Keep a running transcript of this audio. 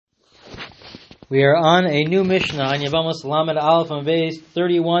We are on a new Mishnah on Yevamos Lamed Aleph on base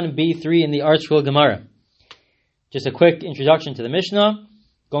 31b3 in the Art Scroll Gemara. Just a quick introduction to the Mishnah,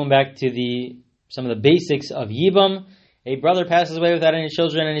 going back to some of the basics of Yibam. A brother passes away without any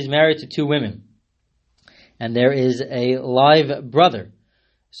children and he's married to two women. And there is a live brother.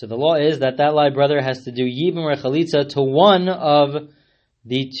 So the law is that live brother has to do Yibam or Chalitza to one of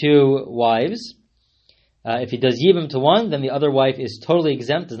the two wives. If he does Yibam to one, then the other wife is totally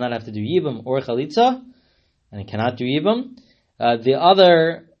exempt, does not have to do Yibam or Chalitza, and he cannot do Yibam. The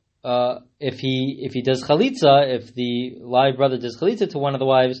other, if he does Chalitza, if the live brother does Chalitza to one of the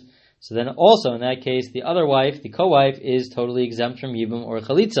wives, so then also in that case, the other wife, the co-wife, is totally exempt from Yibam or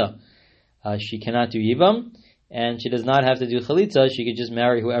Chalitza. She cannot do Yibam, and she does not have to do Chalitza, she could just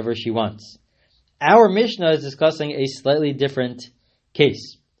marry whoever she wants. Our Mishnah is discussing a slightly different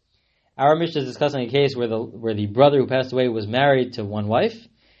case. Our Mishnah is discussing a case where the brother who passed away was married to one wife,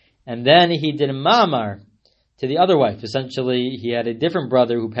 and then he did a ma'amar to the other wife. Essentially, he had a different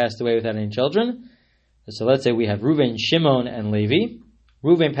brother who passed away without any children. So let's say we have Reuven, Shimon, and Levi.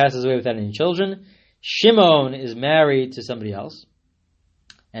 Reuven passes away without any children. Shimon is married to somebody else.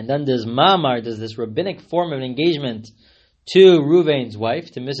 And then does ma'amar, does this rabbinic form of engagement to Reuven's wife,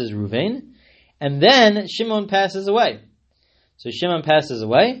 to Mrs. Reuven. And then Shimon passes away. So Shimon passes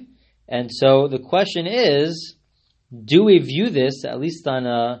away. And so the question is, do we view this, at least on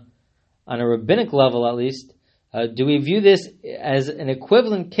a rabbinic level at least, do we view this as an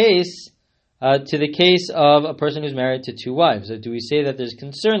equivalent case to the case of a person who's married to two wives? Or do we say that there's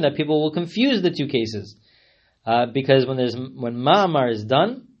concern that people will confuse the two cases? Because when ma'amar is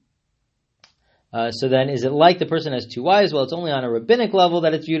done, so then is it like the person has two wives? Well, it's only on a rabbinic level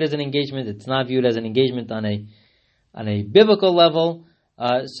that it's viewed as an engagement. It's not viewed as an engagement on a biblical level.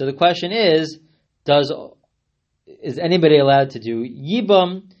 So the question is anybody allowed to do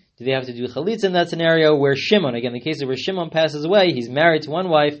Yibam? Do they have to do Chalitza in that scenario where Shimon, again, the case where Shimon passes away, he's married to one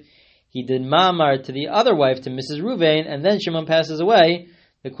wife, he did Ma'amar to the other wife, to Mrs. Reuven, and then Shimon passes away.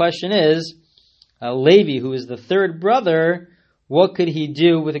 The question is, Levi, who is the third brother, what could he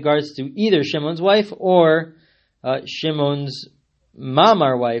do with regards to either Shimon's wife or Shimon's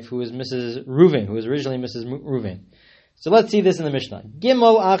Ma'amar wife, who is Mrs. Reuven, who was originally Mrs. Reuven? So let's see this in the Mishnah.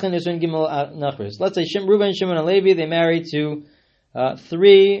 Gimel Achin Yisrael Gimel Nachris. Let's say Reuven, Shimon, and Levi, they married to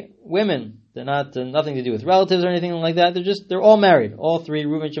three women. They're not nothing to do with relatives or anything like that. They're all married. All three,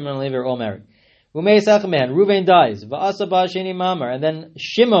 Reuven, Shimon, and Levi, are all married. Reuven dies. Va'asa ba'asheni ma'amar. And then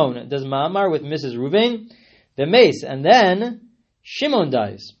Shimon does ma'amar with Mrs. Reuven. The mace. And then Shimon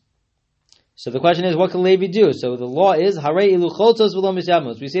dies. So the question is, what can Levi do? So the law is, Harei ilu choltos v'lo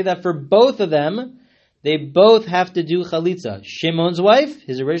misyamos. We say that for both of them, they both have to do Chalitza. Shimon's wife,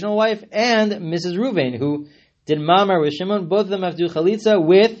 his original wife, and Mrs. Reuven, who did Ma'amar with Shimon, both of them have to do Chalitza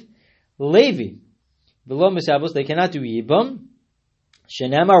with Levi. Below Misabos, they cannot do Yibam.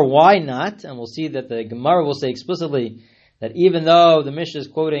 Shenamar, why not? And we'll see that the Gemara will say explicitly that even though the Mishnah is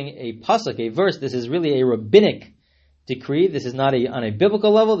quoting a pasuk, a verse, this is really a rabbinic decree. This is not on a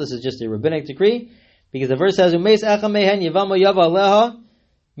biblical level, this is just a rabbinic decree. Because the verse says, Umeis echa mehen yevamo yava aleha,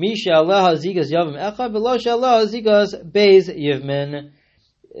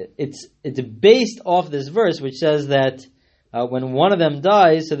 it's based off this verse, which says that when one of them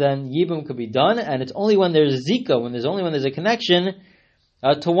dies, so then Yibam could be done, and it's only when there's Zika, when there's a connection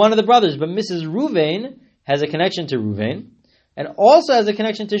to one of the brothers. But Mrs. Reuven has a connection to Reuven, and also has a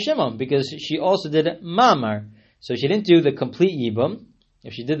connection to Shimon, because she also did Ma'amar. So she didn't do the complete Yibam.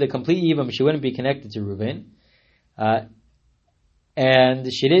 If she did the complete Yibam, she wouldn't be connected to Reuven. And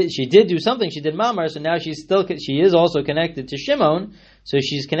she did do something. She did Ma'amar, so now she is also connected to Shimon. So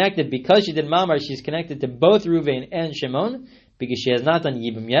she's connected, because she did Ma'amar, she's connected to both Reuven and Shimon, because she has not done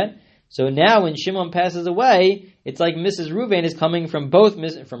Yibam yet. So now when Shimon passes away, it's like Mrs. Reuven is coming from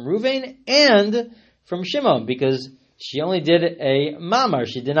from Reuven and from Shimon, because she only did a Ma'amar.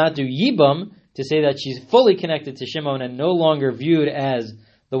 She did not do Yibam to say that she's fully connected to Shimon and no longer viewed as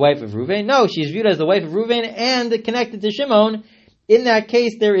the wife of Reuven. No, she's viewed as the wife of Reuven and connected to Shimon. In that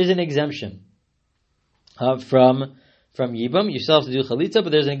case, there is an exemption from Yibam. You still have to do Chalitza, but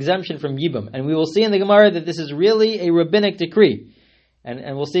there's an exemption from Yibam. And we will see in the Gemara that this is really a rabbinic decree.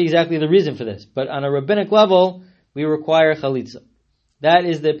 And we'll see exactly the reason for this. But on a rabbinic level, we require Chalitza. That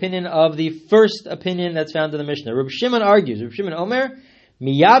is the opinion of the first opinion that's found in the Mishnah. Reb Shimon argues. Reb Shimon Omer,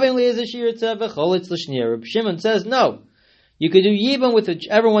 Miyabim li'ezashirtza v'cholitz l'shniya. Reb Shimon says, no. You could do Yibam with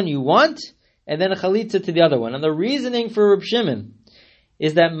whichever one you want, and then a Chalitza to the other one. And the reasoning for Reb Shimon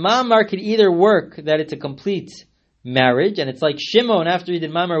is that Ma'amar could either work that it's a complete marriage, and it's like Shimon, after he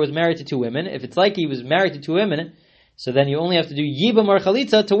did Ma'amar, was married to two women. If it's like he was married to two women, so then you only have to do Yibam or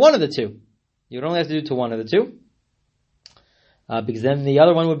Chalitza to one of the two. You would only have to do to one of the two, because then the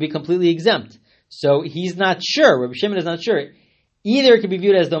other one would be completely exempt. So he's not sure. Rabbi Shimon is not sure. Either it could be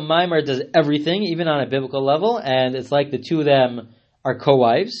viewed as though Maimar does everything, even on a biblical level, and it's like the two of them are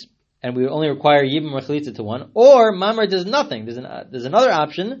co-wives, and we only require Yibam or Chalitza to one, or Maimar does nothing. There's another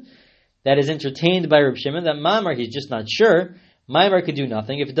option that is entertained by Rabbi Shimon, that Maimar, he's just not sure. Maimar could do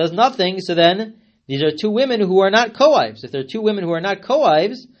nothing. If it does nothing, so then these are two women who are not co-wives. If they're two women who are not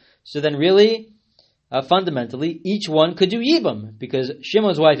co-wives, so then really, fundamentally, each one could do Yibam, because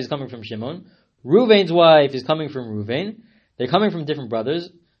Shimon's wife is coming from Shimon, Ruvain's wife is coming from Ruvain, they're coming from different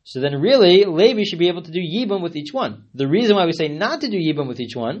brothers, so then really, Levi should be able to do Yibam with each one. The reason why we say not to do Yibam with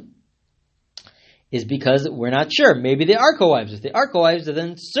each one is because we're not sure. Maybe they are co-wives. If they are co-wives,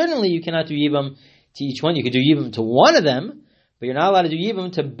 then certainly you cannot do Yibam to each one. You could do Yibam to one of them, but you're not allowed to do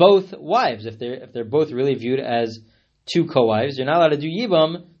Yibam to both wives. If they're both really viewed as two co-wives, you're not allowed to do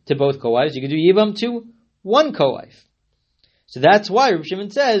Yibam to both co-wives. You could do Yibam to one co-wife. So that's why Rabbi Shimon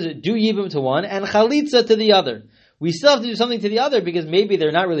says, do Yibam to one and Chalitza to the other. We still have to do something to the other because maybe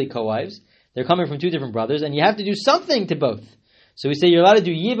they're not really co-wives. They're coming from two different brothers, and you have to do something to both. So we say you're allowed to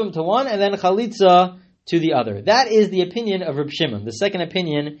do Yibam to one and then Chalitza to the other. That is the opinion of Rabbi Shimon, the second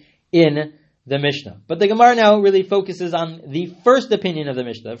opinion in the Mishnah. But the Gemara now really focuses on the first opinion of the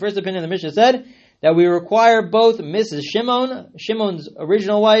Mishnah. The first opinion of the Mishnah said that we require both Mrs. Shimon, Shimon's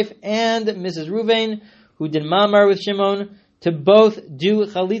original wife, and Mrs. Ruvain, who did Mamar with Shimon, to both do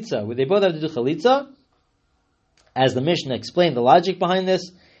Chalitza. They both have to do Chalitza. As the Mishnah explained, the logic behind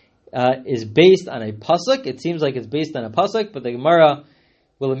this is based on a pasuk. It seems like it's based on a pasuk, but the Gemara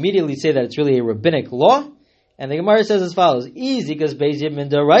will immediately say that it's really a rabbinic law. And the Gemara says as follows: "Izikas beizim min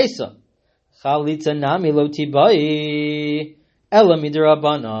daraisa, chalitza nami lo tibai, ela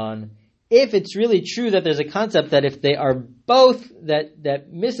midirabanan." If it's really true that there's a concept that if they are both,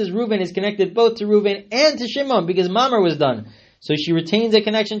 that Mrs. Reuven is connected both to Reuven and to Shimon because Mamar was done, so she retains a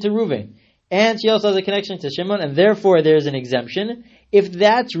connection to Reuven, and she also has a connection to Shimon, and therefore there's an exemption. If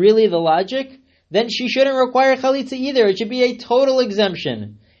that's really the logic, then she shouldn't require Chalitza either. It should be a total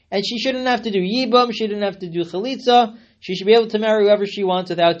exemption. And she shouldn't have to do Yibam, she shouldn't have to do Chalitza. She should be able to marry whoever she wants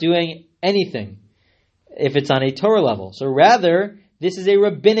without doing anything, if it's on a Torah level. So rather, this is a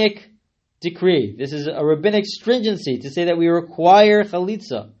rabbinic decree. This is a rabbinic stringency to say that we require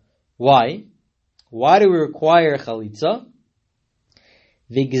Chalitza. Why? Why do we require Chalitza?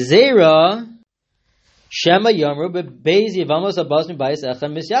 V'gzeira Shema Yomru bebeis Yevamos abas mibayis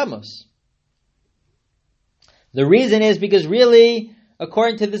echem misyamos. The reason is because really,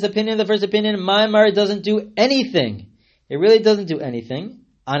 according to this opinion, the first opinion, Maimar doesn't do anything. It really doesn't do anything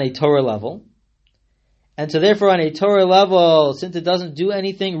on a Torah level. And so therefore on a Torah level, since it doesn't do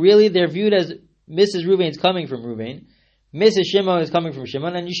anything, really they're viewed as Mrs. Reuven is coming from Reuven, Mrs. Shimon is coming from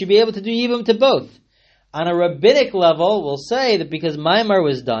Shimon, and you should be able to do Yibam to both. On a rabbinic level, we'll say that because Maimar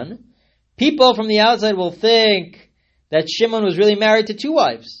was done, people from the outside will think that Shimon was really married to two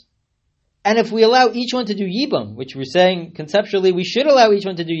wives. And if we allow each one to do Yibam, which we're saying conceptually we should allow each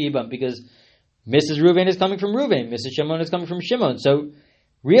one to do Yibam because Mrs. Reuven is coming from Reuven, Mrs. Shimon is coming from Shimon. So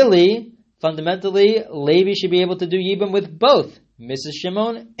really, fundamentally, Levi should be able to do Yibam with both Mrs.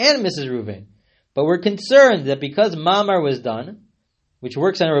 Shimon and Mrs. Reuven. But we're concerned that because Mamar was done, which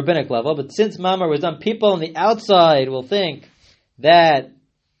works on a rabbinic level, but since Mamar was done, people on the outside will think that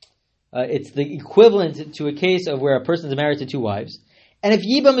it's the equivalent to a case of where a person is married to two wives. And if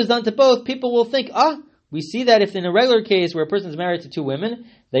Yibam is done to both, people will think, we see that if in a regular case where a person is married to two women,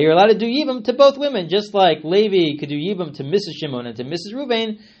 that you're allowed to do Yibam to both women, just like Levi could do Yibam to Mrs. Shimon and to Mrs.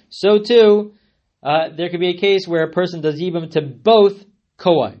 Reuven, so too, there could be a case where a person does Yibam to both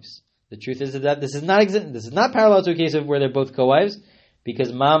co-wives. The truth is that this is not parallel to a case of where they're both co-wives,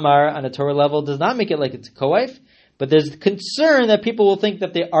 because Mamar on a Torah level does not make it like it's a co-wife, but there's concern that people will think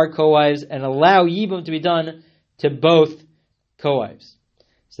that they are co-wives and allow Yibam to be done to both co-wives.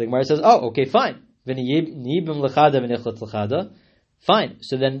 So the Gemara says, okay, fine. Fine.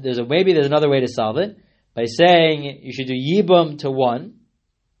 So then maybe there's another way to solve it by saying you should do Yibam to one,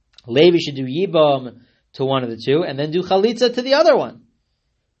 Levi should do Yibam to one of the two, and then do Chalitza to the other one.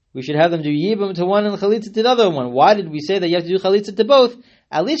 We should have them do Yibam to one and Chalitza to the other one. Why did we say that you have to do Chalitza to both?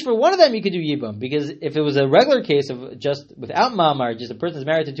 At least for one of them you could do Yibam, because if it was a regular case of just without Mamar, just a person is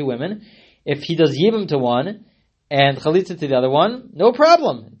married to two women, if he does Yibam to one and Chalitza to the other one, no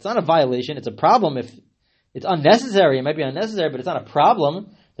problem. It's not a violation. It's a problem if it's unnecessary. It might be unnecessary, but it's not a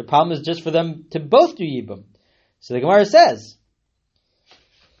problem. The problem is just for them to both do Yibam. So the Gemara says,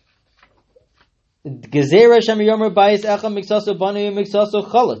 moving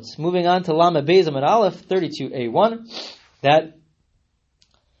on to Lama Beis Amud Aleph 32a1, that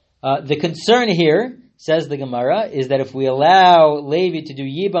The concern here, says the Gemara, is that if we allow Levi to do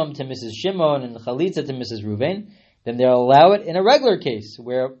Yibam to Mrs. Shimon and Chalitza to Mrs. Ruvain, then they'll allow it in a regular case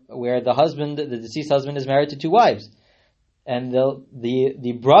where the deceased husband is married to two wives. And the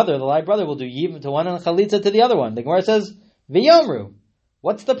live brother will do Yibam to one and Chalitza to the other one. The Gemara says, V'yomru,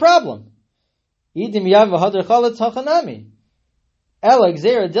 what's the problem? Idim yav v'hadr chalitz hachanami. Ela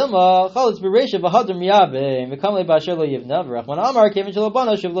gzera dilma chalitz b'reisha v'hadr miyabe v'kam le b'asher lo yivna v'rachman amar kevin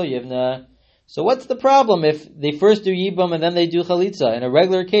shalabana shav lo yivna. So what's the problem if they first do Yibam and then they do Chalitza? In a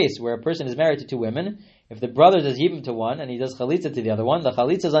regular case where a person is married to two women, if the brother does Yibam to one and he does Chalitza to the other one, the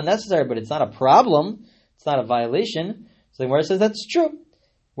Chalitza is unnecessary, but it's not a problem. It's not a violation. So the Gemara says that's true.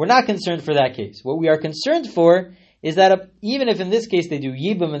 We're not concerned for that case. What we are concerned for is that even if in this case they do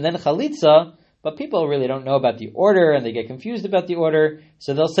Yibam and then Chalitza, but people really don't know about the order and they get confused about the order,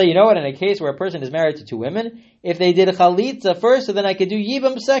 so they'll say, you know what, in a case where a person is married to two women, if they did Chalitza first, so then I could do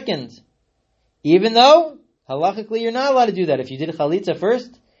Yibam second. Even though, halachically, you're not allowed to do that. If you did Chalitza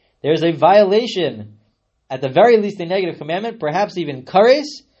first, there's a violation, at the very least a negative commandment, perhaps even kares,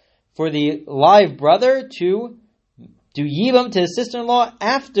 for the live brother to do Yibam to his sister-in-law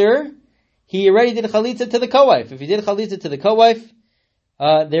after he already did Chalitza to the co-wife. If he did Chalitza to the co-wife,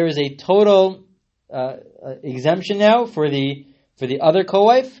 there is a total exemption now for the other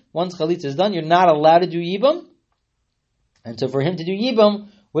co-wife. Once Chalitza is done, you're not allowed to do Yibam. And so for him to do Yibam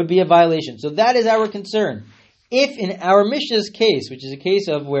would be a violation. So that is our concern. If in our Mishnah's case, which is a case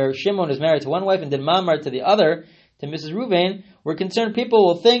of where Shimon is married to one wife and did Mamar to the other, to Mrs. Ruvain, we're concerned people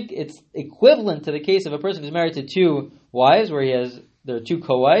will think it's equivalent to the case of a person who's married to two wives, where there are two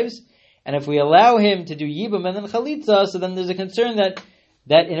co-wives, and if we allow him to do Yibam and then Chalitza, so then there's a concern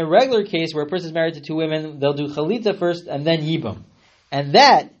that in a regular case where a person is married to two women, they'll do Chalitza first and then Yibam. And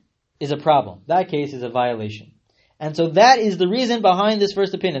that is a problem. That case is a violation. And so that is the reason behind this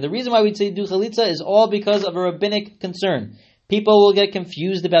first opinion. The reason why we'd say do Chalitza is all because of a rabbinic concern. People will get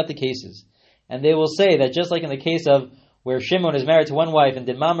confused about the cases. And they will say that just like in the case of where Shimon is married to one wife and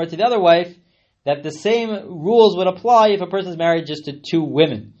did Mamar to the other wife, that the same rules would apply if a person is married just to two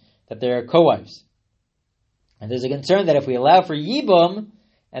women, that they are co-wives. And there's a concern that if we allow for Yibam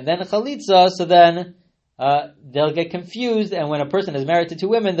and then Chalitza, so then they'll get confused, and when a person is married to two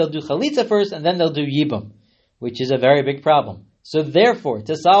women, they'll do Chalitza first and then they'll do Yibam, which is a very big problem. So therefore,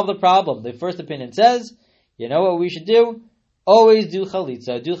 to solve the problem, the first opinion says, you know what we should do? Always do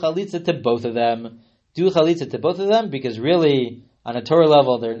Chalitza. Do Chalitza to both of them. Do Chalitza to both of them, because really, on a Torah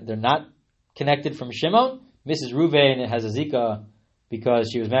level, they're not connected from Shimon. Mrs. Ruvain has a Zika because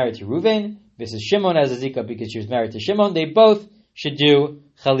she was married to Ruvain. Mrs. Shimon has a Zika because she was married to Shimon. They both should do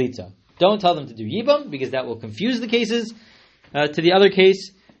Chalitza. Don't tell them to do Yibam, because that will confuse the cases to the other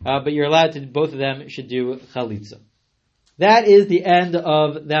case. But you're allowed to, both of them should do Chalitza. That is the end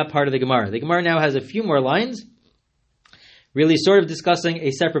of that part of the Gemara. The Gemara now has a few more lines, really sort of discussing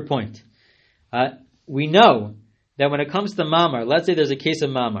a separate point. We know that when it comes to Mamar, let's say there's a case of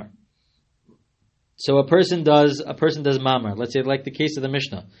Mamar. So a person does Mamar. Let's say like the case of the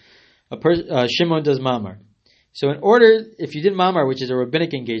Mishnah. Shimon does Mamar. So if you did Mamar, which is a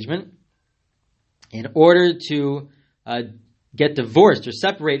rabbinic engagement, in order to get divorced or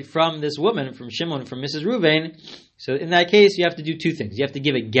separate from this woman, from Shimon, from Mrs. Ruvain, so in that case you have to do two things. You have to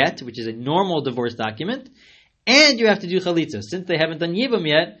give a get, which is a normal divorce document, and you have to do Chalitza. Since they haven't done Yibam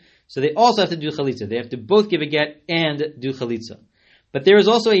yet, so they also have to do Chalitza. They have to both give a get and do Chalitza. But there is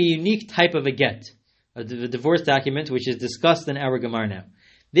also a unique type of a get, a divorce document, which is discussed in our Gemara now.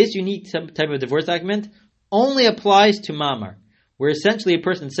 This unique type of divorce document only applies to Mamar, where essentially a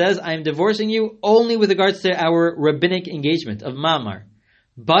person says, I am divorcing you only with regards to our rabbinic engagement of Mamar.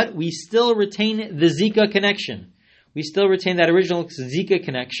 But we still retain the Zika connection. We still retain that original Zika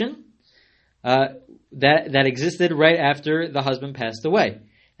connection that existed right after the husband passed away.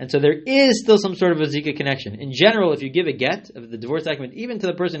 And so there is still some sort of a Zika connection. In general, if you give a get of the divorce document, even to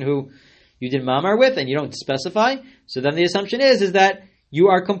the person who you did Mamar with, and you don't specify, so then the assumption is that you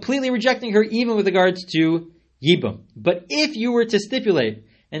are completely rejecting her even with regards to Yibam. But if you were to stipulate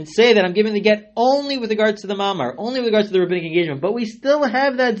and say that I'm giving the get only with regards to the Mamar, only with regards to the rabbinic engagement, but we still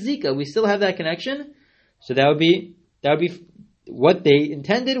have that Zika, we still have that connection, so that would be what they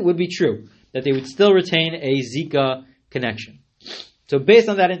intended would be true, that they would still retain a Zika connection. So based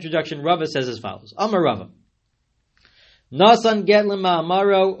on that introduction, Rava says as follows. Amar Rava. Nasan get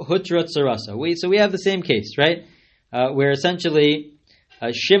lema'amaro hutra tsarasa. So we have the same case, right? Where essentially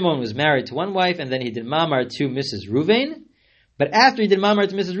Shimon was married to one wife and then he did Mamar to Mrs. Ruvain. But after he did Mamar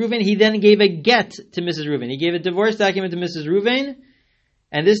to Mrs. Ruvain, he then gave a get to Mrs. Ruvain. He gave a divorce document to Mrs. Ruvain.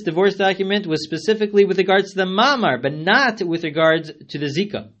 And this divorce document was specifically with regards to the Mamar, but not with regards to the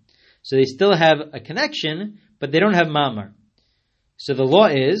Zika. So they still have a connection, but they don't have mamar. So the law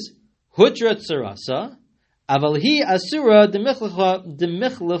is, Hutra tsarasa, avalhi asura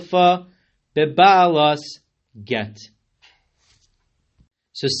demichlafa bebaalas get.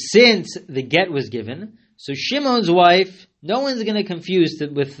 So since the get was given, so Shimon's wife, no one's going to confuse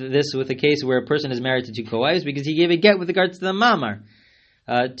with this with a case where a person is married to two co-wives, because he gave a get with regards to the mamar.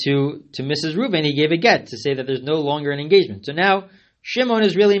 To Mrs. Reuben, he gave a get to say that there's no longer an engagement. So now Shimon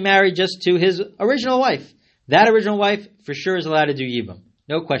is really married just to his original wife. That original wife for sure is allowed to do yibum.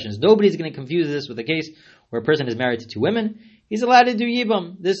 No questions. Nobody's going to confuse this with a case where a person is married to two women. He's allowed to do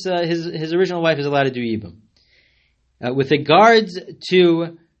yibum. This his original wife is allowed to do yibum. With regards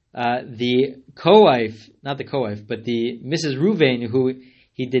to the co-wife, not the co-wife, but the Mrs. Reuven, who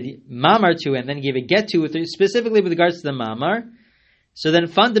he did mamar to and then gave a get to, specifically with regards to the mamar. So then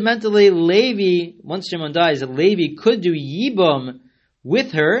fundamentally, Levi, once Shimon dies, Levi could do yibum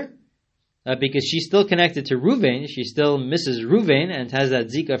with her, because she's still connected to Reuven. She's still Mrs. Reuven and has that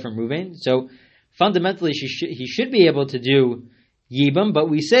zika from Reuven. So fundamentally, he should be able to do yibum, but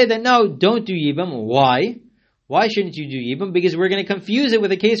we say that no, don't do yibum. Why? Why shouldn't you do yibum? Because we're going to confuse it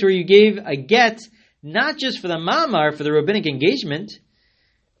with a case where you gave a get, not just for the mamar, for the rabbinic engagement,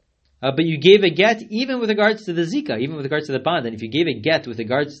 but you gave a get even with regards to the zika, even with regards to the bond. And if you gave a get with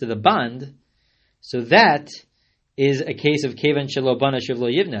regards to the bond, so that is a case of kevan shelo bana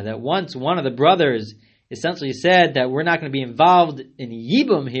shivlo yivna, that once one of the brothers essentially said that we're not going to be involved in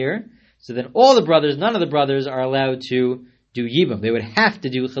yibum here, so then all the brothers, none of the brothers are allowed to do yibum. They would have to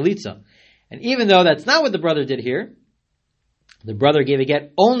do chalitza. And even though that's not what the brother did here, the brother gave a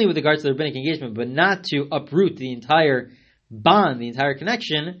get only with regards to the rabbinic engagement, but not to uproot the entire bond, the entire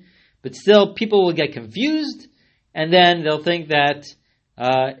connection. But still, people will get confused, and then they'll think that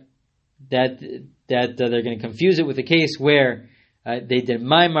they're going to confuse it with a case where they did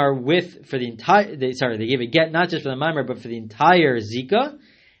maimar they gave a get not just for the maimar but for the entire zika,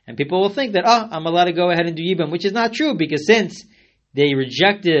 and people will think that I'm allowed to go ahead and do yibum, which is not true, because since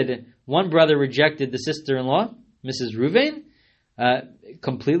one brother rejected the sister-in-law, Mrs. Reuven,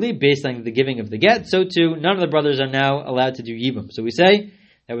 completely based on the giving of the get, so too none of the brothers are now allowed to do yibum. So we say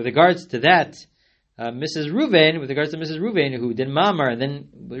that with regards to that, Mrs. Reuven, who did mamar and then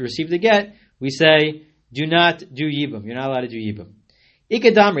received the get, we say, do not do yibum. You're not allowed to do yibum.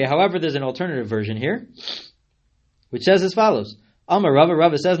 Ikadamri, however, there's an alternative version here, which says as follows. Amar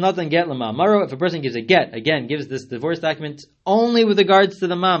Rava says, nothing get lamamaro. If a person gives a get, again, gives this divorce document only with regards to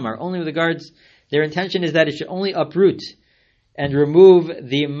the mamar, only with regards, their intention is that it should only uproot and remove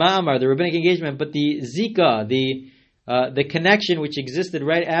the mamar, the rabbinic engagement, but the zika, the connection which existed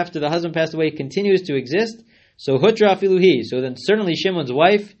right after the husband passed away continues to exist. So hutra afiluhi. So then certainly Shimon's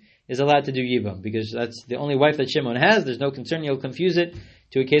wife is allowed to do yibum, because that's the only wife that Shimon has. There's no concern you'll confuse it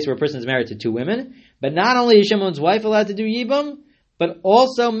to a case where a person is married to two women. But not only is Shimon's wife allowed to do yibum, but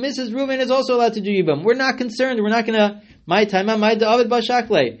also Mrs. Reuven is also allowed to do yibum. We're not concerned. We're not going to my David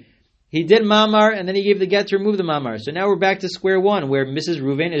bashakle. He did mamar and then he gave the get to remove the mamar. So now we're back to square one, where Mrs.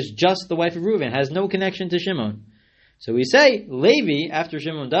 Reuven is just the wife of Reuven, has no connection to Shimon. So we say Levi, after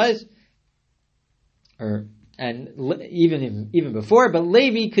Shimon dies, even before, but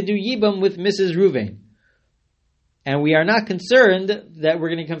Levi could do yibum with Mrs. Reuven. And we are not concerned that we're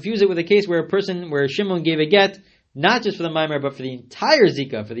going to confuse it with a case where Shimon gave a get, not just for the Maimer, but for the entire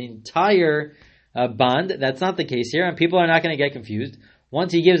Zika, for the entire bond. That's not the case here, and people are not going to get confused.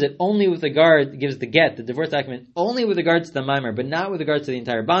 Once he gives it only with gives the get, the divorce document, only with regards to the Maimer, but not with regards to the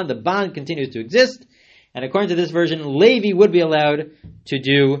entire bond, the bond continues to exist. And according to this version, Levi would be allowed to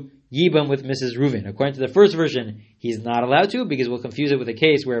do Yibam with Mrs. Reuven. According to the first version, he's not allowed to, because we'll confuse it with a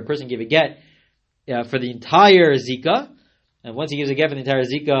case where a person gave a get for the entire Zika, and once he gives a get for the entire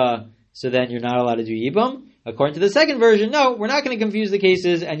Zika, so then you're not allowed to do Yibam. According to the second version, no, we're not going to confuse the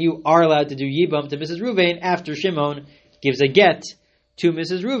cases, and you are allowed to do Yibam to Mrs. Reuven after Shimon gives a get to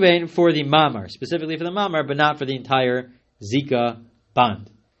Mrs. Reuven for the Mamar, specifically for the Mamar, but not for the entire Zika bond.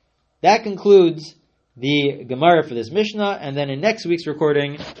 That concludes the Gemara for this Mishnah, and then in next week's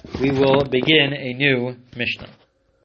recording, we will begin a new Mishnah.